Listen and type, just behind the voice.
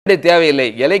தேவையில்லை.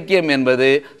 இலக்கியம் என்பது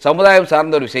சமுதாயம்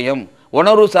சார்ந்த ஒரு விஷயம்,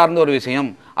 உணர்வு சார்ந்த ஒரு விஷயம்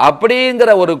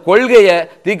அப்படிங்கிற ஒரு கொள்கையை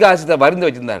தீக்காசி வரைந்து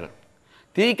வச்சிருந்தார்கள்.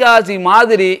 தீக்காசி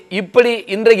மாதிரி இப்படி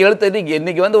இன்றைக்கு எழுத்து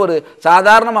இன்னைக்கு வந்து ஒரு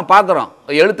சாதாரணமாக பார்க்குறோம்,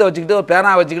 எழுத்தை வச்சுக்கிட்டு ஒரு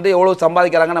பேனா வச்சுக்கிட்டு எவ்வளோ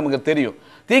சம்பாதிக்கிறாங்கன்னு நமக்கு தெரியும்.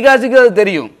 தீக்காசிக்கு அது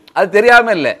தெரியும், அது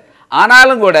தெரியாமல் இல்லை.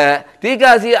 ஆனாலும் கூட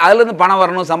தீக்காசி அதுலேருந்து பணம்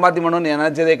வரணும், சம்பாத்தியம் பண்ணணும்னு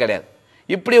நினச்சதே கிடையாது.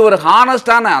 இப்படி ஒரு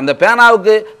ஹானஸ்டான அந்த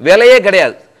பேனாவுக்கு விலையே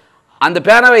கிடையாது, அந்த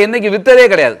பேனாவை என்னைக்கு விற்றதே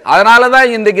கிடையாது. அதனால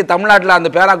தான் இன்றைக்கு தமிழ்நாட்டில் அந்த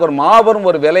பேனாவுக்கு ஒரு மாபெரும்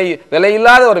ஒரு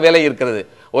விலையில்லாத ஒரு விலை இருக்கிறது.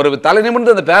 ஒரு தலை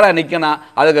நிமிர்ந்து அந்த பேரா நிற்கணும்,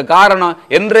 அதுக்கு காரணம்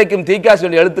என்றைக்கும்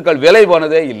தீக்காசியுடைய எழுத்துக்கள் விலை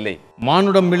போனதே இல்லை.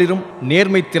 மானுடம் மிளிரும்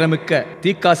நேர்மை திறமிக்க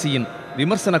தீக்காசியின்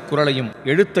விமர்சன குரலையும்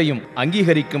எழுத்தையும்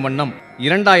அங்கீகரிக்கும் வண்ணம்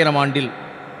 2000 ஆண்டில்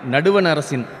நடுவண்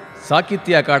அரசின்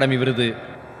சாகித்ய அகாடமி விருது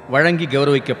வழங்கி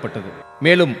கௌரவிக்கப்பட்டது.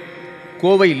 மேலும்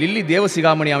கோவை லில்லி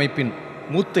தேவசிகாமணி அமைப்பின்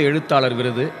மூத்த எழுத்தாளர்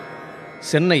விருது,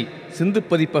 சென்னை சிந்து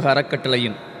பதிப்பக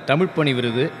அறக்கட்டளையின் தமிழ்ப்பணி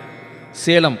விருது,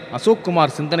 சேலம்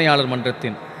அசோக்குமார் சிந்தனையாளர்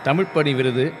மன்றத்தின் தமிழ்ப்பணி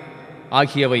விருது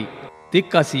ஆகியவை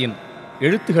தீக்காசியின்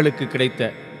எழுத்துகளுக்கு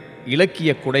கிடைத்த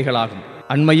இலக்கிய குடைகளாகும்.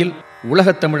 அண்மையில்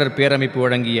உலகத் தமிழர் பேரமைப்பு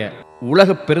வழங்கிய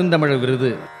உலகப் பெருந்தமிழர்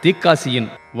விருது தீக்காசியின்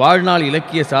வாழ்நாள்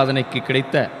இலக்கிய சாதனைக்கு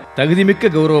கிடைத்த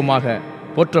தகுதிமிக்க கௌரவமாக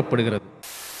போற்றப்படுகிறது.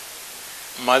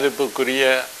 மதிப்புக்குரிய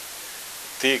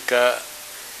தி.க.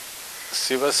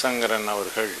 சிவசங்கரன்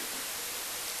அவர்கள்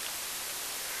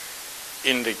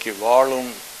இன்றைக்கு வாழும்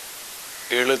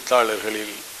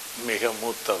எழுத்தாளர்களில் மிக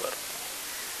மூத்தவர்.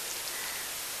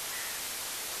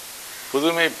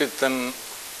 புதுமை பித்தன்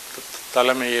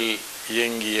தலைமையில்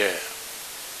இயங்கிய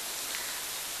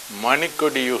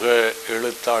மணிக்கொடியுக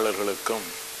எழுத்தாளர்களுக்கும்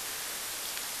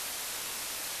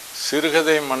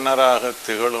சிறுகதை மன்னராக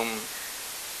திகழும்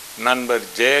நண்பர்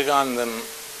ஜெயகாந்தன்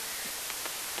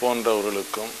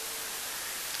போன்றவர்களுக்கும்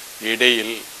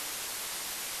இடையில்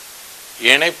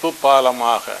இணைப்பு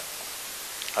பாலமாக,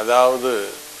 அதாவது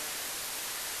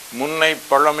முன்னை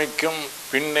பழமைக்கும்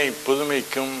பின்னை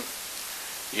புதுமைக்கும்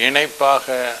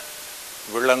இணைப்பாக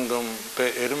விளங்கும்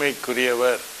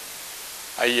பெருமைக்குரியவர்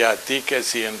ஐயா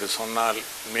தி.Ka.Si என்று சொன்னால்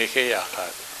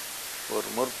மிகையாகாது. ஒரு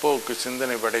முற்போக்கு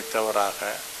சிந்தனை படைத்தவராக,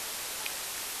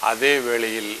 அதே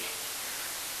வேளையில்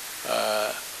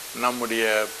நம்முடைய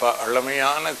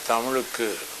பழமையான தமிழுக்கு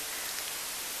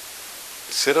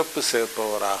சிறப்பு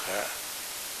சேர்ப்பவராக,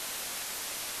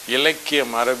 இலக்கிய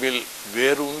மரபில்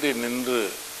வேரூன்றி நின்று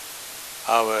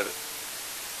அவர்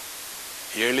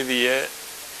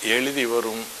எழுதி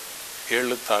வரும்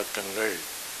எழுத்தாக்கங்கள்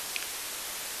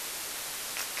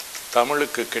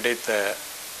தமிழுக்கு கிடைத்த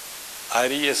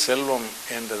அரிய செல்வம்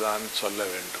என்றுதான் சொல்ல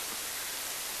வேண்டும்.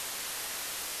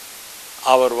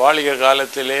 அவர் வாழிய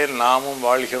காலத்திலே நாமும்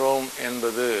வாழ்கிறோம்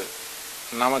என்பது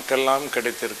நமக்கெல்லாம்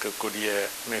கிடைத்திருக்கக்கூடிய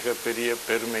மிகப்பெரிய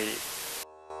பெருமை.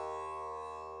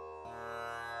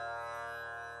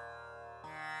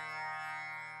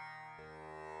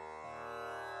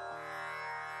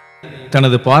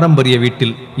 தனது பாரம்பரிய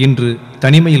வீட்டில் இன்று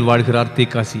தனிமையில் வாழ்கிறார்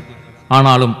தி.Ka.Si.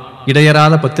 ஆனாலும்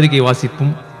இடையறாத பத்திரிகை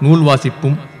வாசிப்பும் நூல்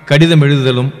வாசிப்பும் கடிதம்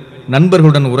எழுதுதலும்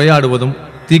நண்பர்களுடன் உரையாடுவதும்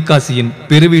தி.Ka.Si.யின்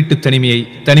பெருவீட்டு தனிமையை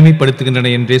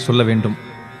தனிமைப்படுத்துகின்றன என்றே சொல்ல வேண்டும்.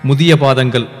 முதிய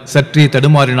பாதங்கள் சற்றே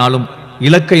தடுமாறினாலும்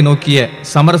இலக்கை நோக்கிய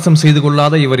சமரசம் செய்து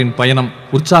கொள்ளாத இவரின் பயணம்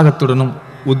உற்சாகத்துடனும்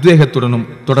உத்வேகத்துடனும்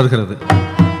தொடர்கிறது.